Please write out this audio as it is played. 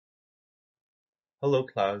Hello,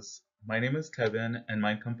 class. My name is Kevin, and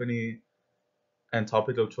my company and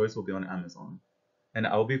topic of choice will be on Amazon. And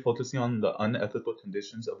I will be focusing on the unethical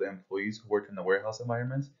conditions of the employees who work in the warehouse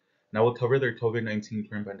environment. And I will cover their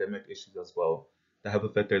COVID-19 current pandemic issues as well that have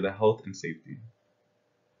affected their health and safety.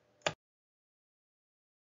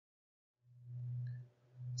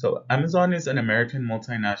 So, Amazon is an American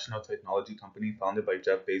multinational technology company founded by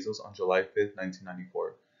Jeff Bezos on July 5th,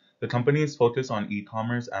 1994. The company is focused on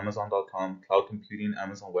e-commerce, Amazon.com, cloud computing,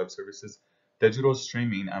 Amazon Web Services, digital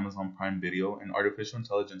streaming, Amazon Prime Video, and artificial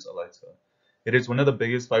intelligence, Alexa. It is one of the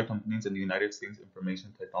biggest five companies in the United States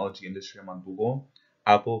information technology industry among Google,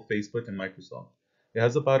 Apple, Facebook, and Microsoft. It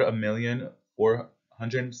has about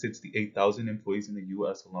 1,468,000 employees in the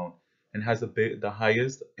US alone and has the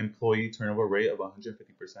highest employee turnover rate of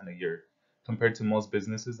 150% a year, compared to most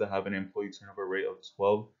businesses that have an employee turnover rate of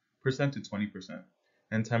 12% to 20%,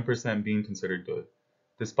 and 10% being considered good.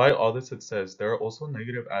 Despite all the success, there are also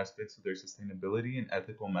negative aspects to their sustainability and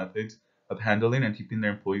ethical methods of handling and keeping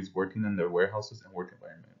their employees working in their warehouses and work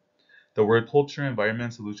environment. The word culture,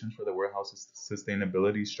 environment, solutions for the warehouse's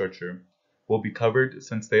sustainability structure will be covered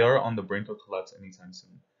since they are on the brink of collapse anytime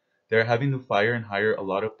soon. They are having to fire and hire a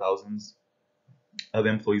lot of thousands of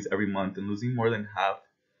employees every month and losing more than half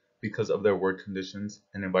because of their work conditions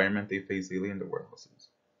and environment they face daily in their warehouses.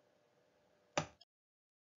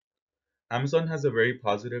 Amazon has a very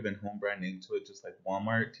positive and home brand name to it, just like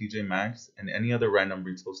Walmart, TJ Maxx, and any other random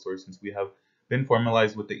retail store since we have been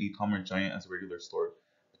formalized with the e-commerce giant as a regular store.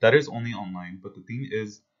 But that is only online, but the thing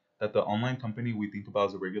is that the online company we think about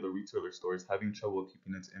as a regular retailer store is having trouble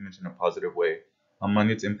keeping its image in a positive way among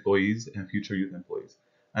its employees and future youth employees.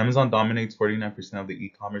 Amazon dominates 49% of the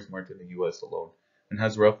e-commerce market in the US alone and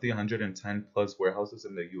has roughly 110 plus warehouses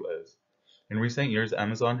in the US. In recent years,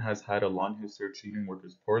 Amazon has had a long history of treating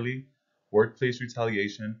workers poorly, workplace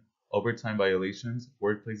retaliation, overtime violations,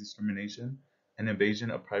 workplace discrimination, and invasion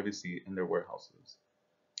of privacy in their warehouses.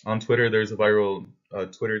 On Twitter, there's a viral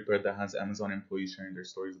Twitter thread that has Amazon employees sharing their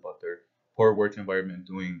stories about their poor work environment,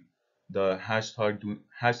 doing the hashtag do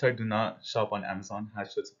not shop on Amazon,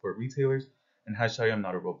 hashtag support retailers, and hashtag I'm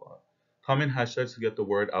not a robot. Common hashtags to get the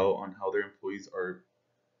word out on how their employees are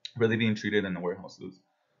really being treated in the warehouses.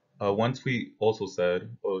 One tweet also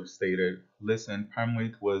said or stated, "Listen, Prime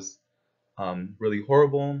Week was really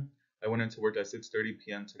horrible. I went into work at 6:30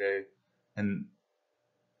 p.m. today, and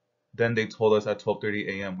then they told us at 12:30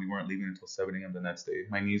 a.m. we weren't leaving until 7 a.m. the next day.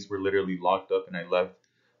 My knees were literally locked up, and I left."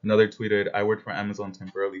 Another tweeted, "I worked for Amazon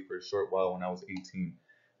temporarily for a short while when I was 18.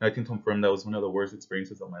 And I can confirm that was one of the worst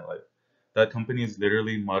experiences of my life. That company is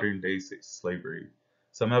literally modern day slavery."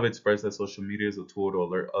 Some have expressed that social media is a tool to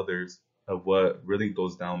alert others of what really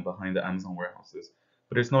goes down behind the Amazon warehouses.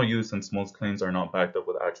 But it's no use since most claims are not backed up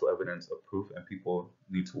with actual evidence of proof and people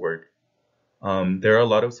need to work. There are a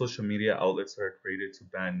lot of social media outlets that are created to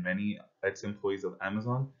ban many ex-employees of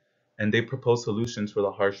Amazon, and they propose solutions for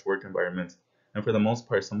the harsh work environment. And for the most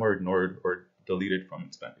part, some are ignored or deleted from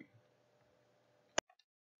its menu.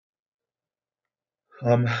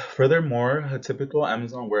 Furthermore, a typical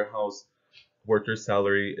Amazon warehouse worker's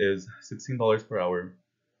salary is $16 per hour.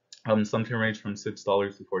 Some can range from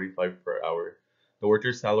 $6 to 45 per hour. The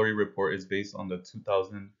worker's salary report is based on the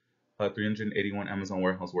 2,381 Amazon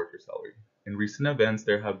warehouse worker salary. In recent events,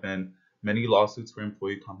 there have been many lawsuits for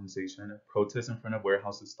employee compensation, protests in front of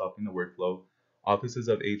warehouses stopping the workflow, offices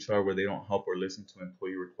of HR where they don't help or listen to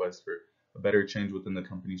employee requests for a better change within the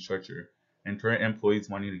company structure, and current employees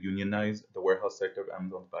wanting to unionize the warehouse sector of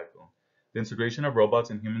Amazon's backbone. The integration of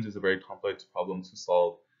robots and humans is a very complex problem to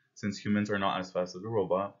solve since humans are not as fast as a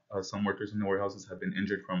robot. Some workers in the warehouses have been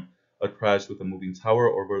injured from a crash with a moving tower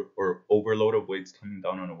or overload of weights coming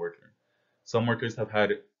down on a worker. Some workers have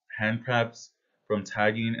had hand cramps from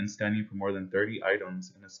tagging and standing for more than 30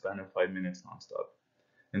 items in a span of 5 minutes nonstop.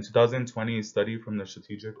 In 2020, a study from the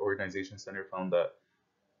Strategic Organization Center found that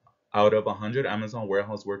out of 100 Amazon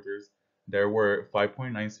warehouse workers, there were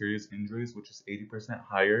 5.9 serious injuries, which is 80%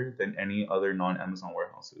 higher than any other non-Amazon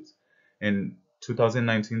warehouses. In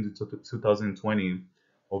 2019 to 2020,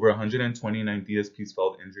 over 129 DSPs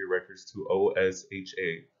filed injury records to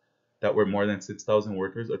OSHA that were more than 6,000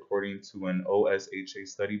 workers, according to an OSHA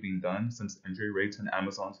study being done since injury rates in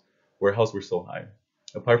Amazon's warehouse were so high.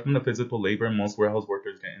 Apart from the physical labor, most warehouse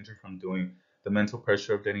workers get injured from doing the mental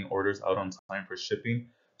pressure of getting orders out on time for shipping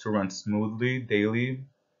to run smoothly daily.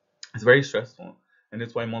 It's very stressful, and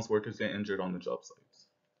it's why most workers get injured on the job sites.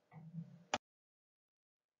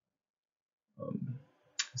 Um,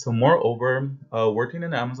 Moreover, working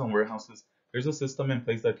in the Amazon warehouses, there's a system in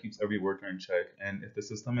place that keeps every worker in check. And if the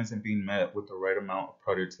system isn't being met with the right amount of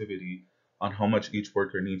productivity on how much each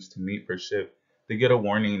worker needs to meet per shift, they get a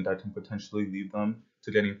warning that can potentially lead them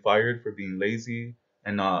to getting fired for being lazy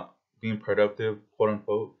and not being productive, quote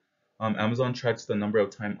unquote. Amazon tracks the number of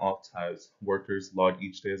time off tasks workers log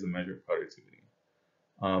each day as a measure of productivity.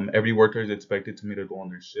 Every worker is expected to meet a goal on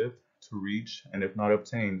their shift to reach, and if not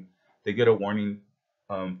obtained, they get a warning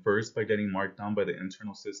first by getting marked down by the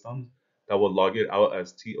internal systems that will log it out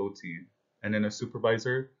as TOT. And then a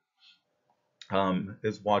supervisor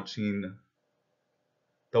is watching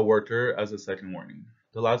the worker as a second warning.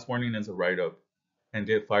 The last warning is a write up and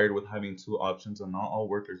get fired with having two options, and not all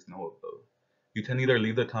workers know of those. You can either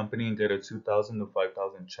leave the company and get a 2,000 to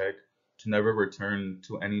 5,000 check to never return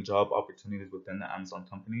to any job opportunities within the Amazon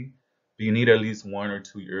company, but you need at least 1 or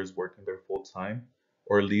 2 years working there full time,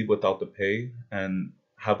 or leave without the pay and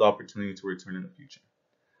have the opportunity to return in the future.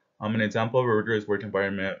 An example of a rigorous work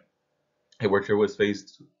environment a worker was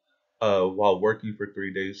faced while working for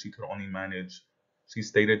 3 days. She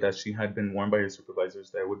stated that she had been warned by her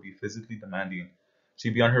supervisors that it would be physically demanding.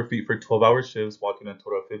 She'd be on her feet for 12-hour shifts, walking a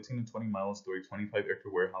total of 15 to 20 miles through a 25-acre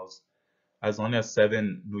warehouse, as long as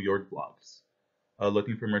 7 New York blocks,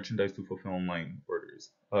 looking for merchandise to fulfill online orders.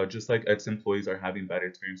 Just like ex-employees are having bad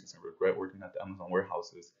experiences and regret working at the Amazon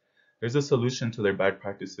warehouses, there's a solution to their bad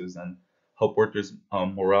practices and help workers'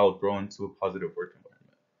 morale grow into a positive work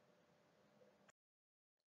environment.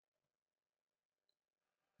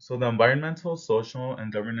 So the environmental, social,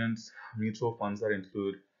 and governance mutual funds that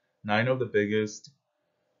include nine of the biggest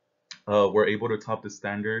were able to top the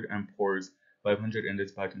Standard and Poor's 500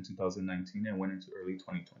 index back in 2019 and went into early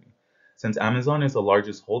 2020. Since Amazon is the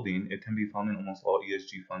largest holding, it can be found in almost all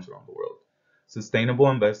ESG funds around the world. Sustainable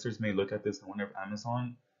investors may look at this and wonder if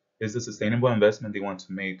Amazon is the sustainable investment they want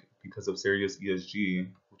to make because of serious ESG,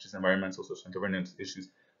 which is environmental, social, and governance issues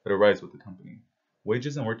that arise with the company.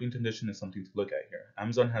 Wages and working conditions is something to look at here.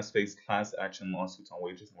 Amazon has faced class action lawsuits on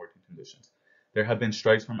wages and working conditions. There have been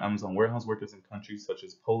strikes from Amazon warehouse workers in countries such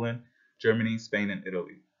as Poland, Germany, Spain, and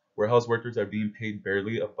Italy. Warehouse workers are being paid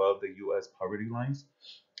barely above the US poverty lines,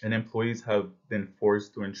 and employees have been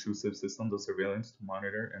forced through intrusive systems of surveillance to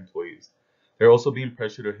monitor employees. They're also being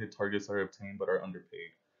pressured to hit targets that are obtained but are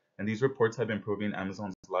underpaid. And these reports have been proving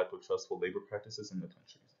Amazon's lack of trustful labor practices in the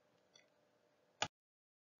countries.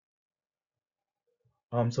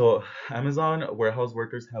 So Amazon warehouse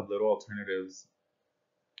workers have little alternatives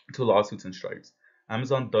to lawsuits and strikes.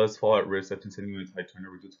 Amazon does fall at risk of continuing its high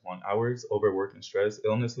turnover due to long hours, overwork, and stress,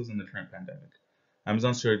 illnesses, and the current pandemic.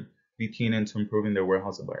 Amazon should be keen into improving their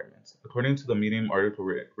warehouse environments. According to the Medium article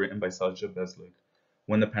written by Satya Beslik,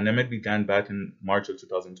 when the pandemic began back in March of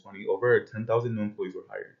 2020, over 10,000 new employees were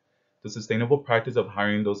hired. The sustainable practice of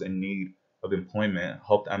hiring those in need of employment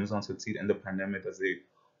helped Amazon succeed in the pandemic as they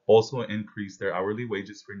also increased their hourly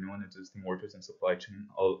wages for new and existing workers in supply chain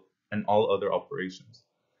and all other operations.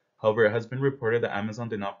 However, it has been reported that Amazon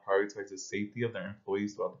did not prioritize the safety of their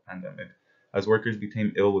employees throughout the pandemic, as workers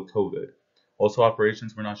became ill with COVID. Also,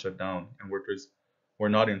 operations were not shut down, and workers were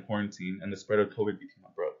not in quarantine, and the spread of COVID became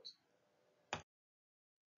abrupt.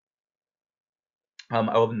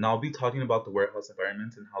 I will now be talking about the warehouse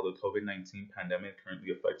environment and how the COVID-19 pandemic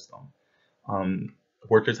currently affects them. Um,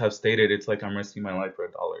 Workers have stated it's like I'm risking my life for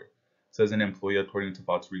 $1, says an employee according to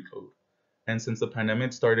Fox Recode. And since the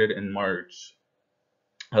pandemic started in March,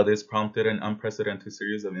 this prompted an unprecedented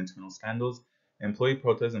series of internal scandals, employee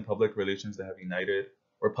protests, and public relations that have united,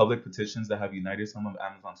 or public petitions that have united some of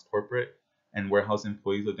Amazon's corporate and warehouse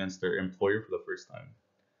employees against their employer for the first time.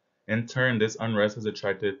 In turn, this unrest has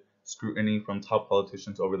attracted scrutiny from top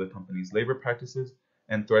politicians over the company's labor practices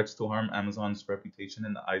and threats to harm Amazon's reputation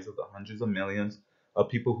in the eyes of the hundreds of millions of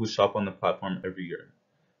people who shop on the platform every year.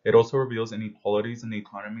 It also reveals inequalities in the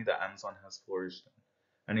economy that Amazon has flourished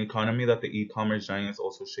in, an economy that the e-commerce giant is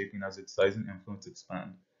also shaping as its size and influence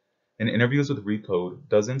expand. In interviews with Recode,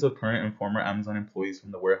 dozens of current and former Amazon employees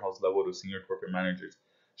from the warehouse level to senior corporate managers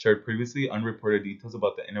shared previously unreported details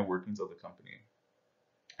about the inner workings of the company.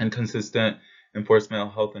 Inconsistent enforcement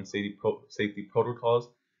of health and safety protocols,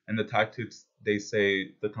 and the tactics they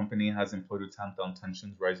say the company has employed to tamp down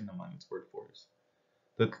tensions rising among its workforce.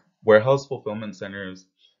 The warehouse fulfillment centers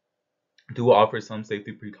do offer some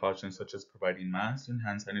safety precautions such as providing masks and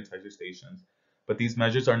hand sanitizer stations, but these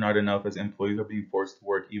measures are not enough as employees are being forced to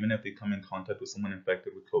work even if they come in contact with someone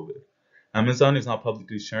infected with COVID. Amazon is not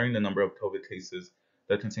publicly sharing the number of COVID cases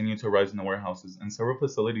that continue to rise in the warehouses, and several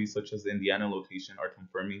facilities such as the Indiana location are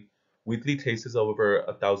confirming weekly cases of over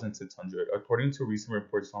 1,600. According to recent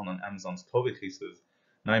reports found on Amazon's COVID cases,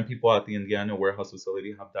 9 people at the Indiana warehouse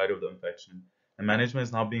facility have died of the infection, and management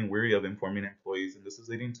is now being wary of informing employees, and this is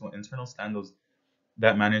leading to internal scandals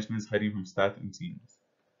that management is hiding from staff and teams.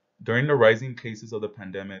 During the rising cases of the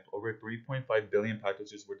pandemic, over 3.5 billion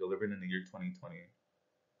packages were delivered in the year 2020,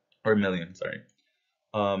 or million, sorry.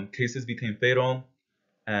 Cases became fatal,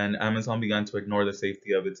 and Amazon began to ignore the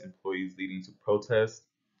safety of its employees, leading to protests.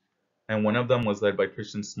 And one of them was led by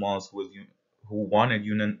Christian Smalls, who wanted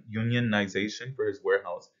unionization for his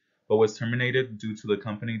warehouse, but was terminated due to the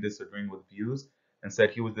company disagreeing with views and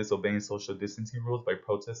said he was disobeying social distancing rules by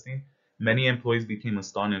protesting. Many employees became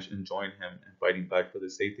astonished and joined him in fighting back for the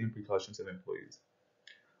safety and precautions of employees.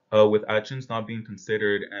 With actions not being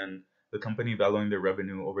considered and the company valuing their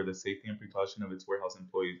revenue over the safety and precaution of its warehouse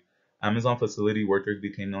employees, Amazon facility workers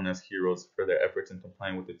became known as heroes for their efforts in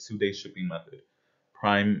complying with the 2-day shipping method,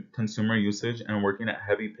 prime consumer usage, and working at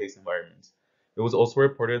heavy paced environments. It was also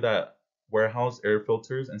reported that warehouse air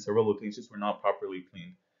filters in several locations were not properly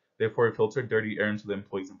cleaned. Therefore, it filtered dirty air into the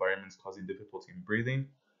employees' environments, causing difficulty in breathing,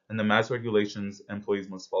 and the mask regulations employees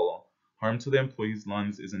must follow. Harm to the employees'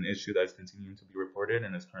 lungs is an issue that is continuing to be reported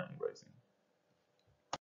and is currently rising.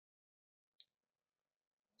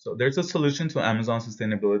 So there's a solution to Amazon's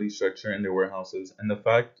sustainability structure in their warehouses, and the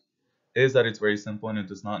fact is that it's very simple and it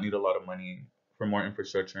does not need a lot of money for more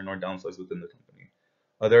infrastructure nor downsides within the company.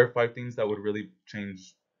 There are 5 things that would really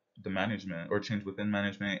change the management or change within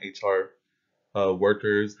management, HR,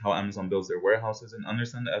 workers, how Amazon builds their warehouses, and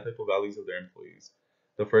understand the ethical values of their employees.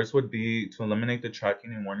 The first would be to eliminate the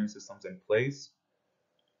tracking and warning systems in place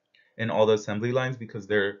in all the assembly lines because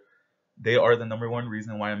they are the number one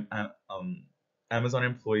reason why Amazon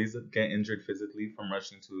employees get injured physically from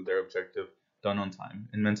rushing to their objective done on time,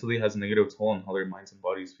 and mentally has a negative toll on how their minds and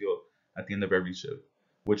bodies feel at the end of every shift,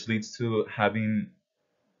 which leads to having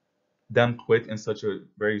them quit in such a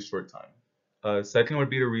very short time. Second would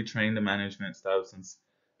be to retrain the management staff since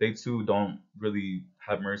they too don't really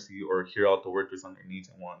have mercy or hear out the workers on their needs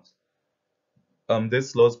and wants.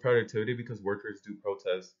 This slows productivity because workers do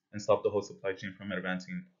protest and stop the whole supply chain from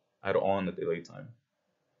advancing at all in the delay time.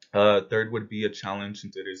 Third would be a challenge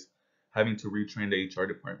since it is having to retrain the HR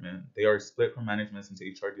department. They are split from management since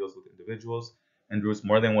HR deals with individuals and does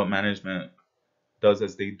more than what management does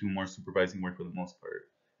as they do more supervising work for the most part.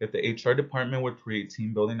 If the HR department would create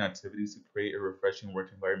team building activities to create a refreshing work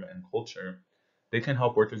environment and culture, they can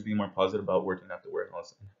help workers be more positive about working at the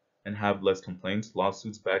warehouse and have less complaints,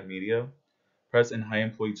 lawsuits, bad media, press, and high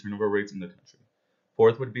employee turnover rates in the country.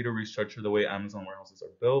 Fourth would be to restructure the way Amazon warehouses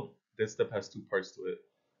are built. This step has 2 parts to it.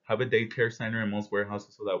 Have a daycare center in most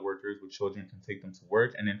warehouses so that workers with children can take them to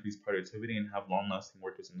work and increase productivity and have long-lasting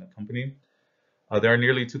workers in the company. There are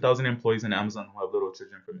nearly 2,000 employees in Amazon who have little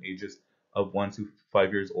children from ages of 1 to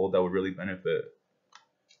 5 years old that would really benefit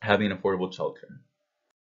having affordable childcare.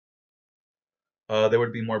 There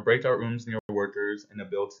would be more breakout rooms near workers and a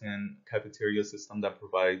built-in cafeteria system that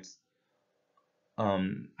provides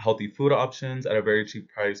healthy food options at a very cheap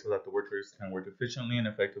price so that the workers can work efficiently and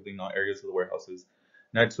effectively in all areas of the warehouses.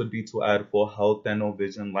 Next would be to add full health, dental,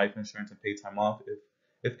 vision, life insurance, and pay time off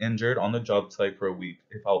if injured on the job site for a week,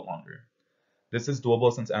 if out longer. This is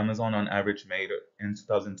doable since Amazon on average made in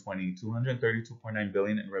 2020 $232.9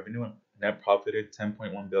 billion in revenue and net profited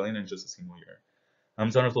 $10.1 billion in just a single year.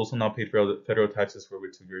 Amazon has also now paid federal taxes for over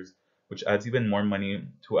 2 years, which adds even more money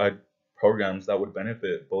to add programs that would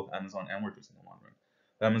benefit both Amazon and workers in the long run.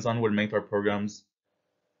 If Amazon would make our programs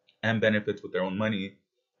and benefits with their own money,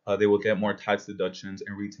 they will get more tax deductions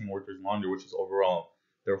and retain workers longer, which is overall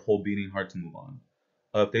their whole beating heart to move on.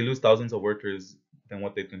 If they lose thousands of workers than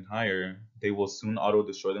what they can hire, they will soon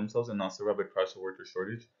auto-destroy themselves and not survive a crash of worker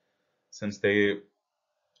shortage since they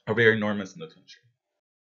are very enormous in the country.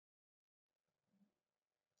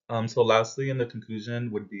 So lastly, in the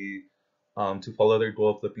conclusion would be to follow their goal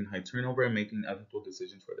of flipping high turnover and making ethical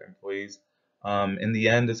decisions for their employees. In the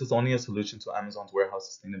end, this is only a solution to Amazon's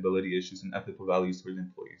warehouse sustainability issues and ethical values towards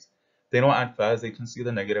employees. If they don't act fast, they can see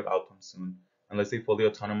the negative outcomes soon. Unless they fully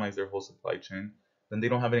autonomize their whole supply chain, then they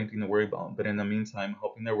don't have anything to worry about. But in the meantime,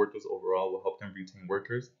 helping their workers overall will help them retain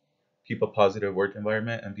workers, keep a positive work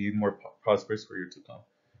environment, and be more prosperous for years to come,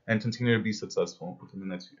 and continue to be successful within the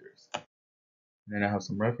next few years. And then I have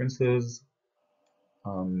some references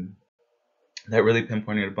um, that really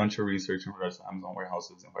pinpointed a bunch of research in regards to Amazon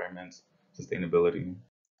warehouses, environments, sustainability.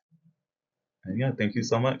 And yeah, thank you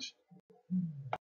so much.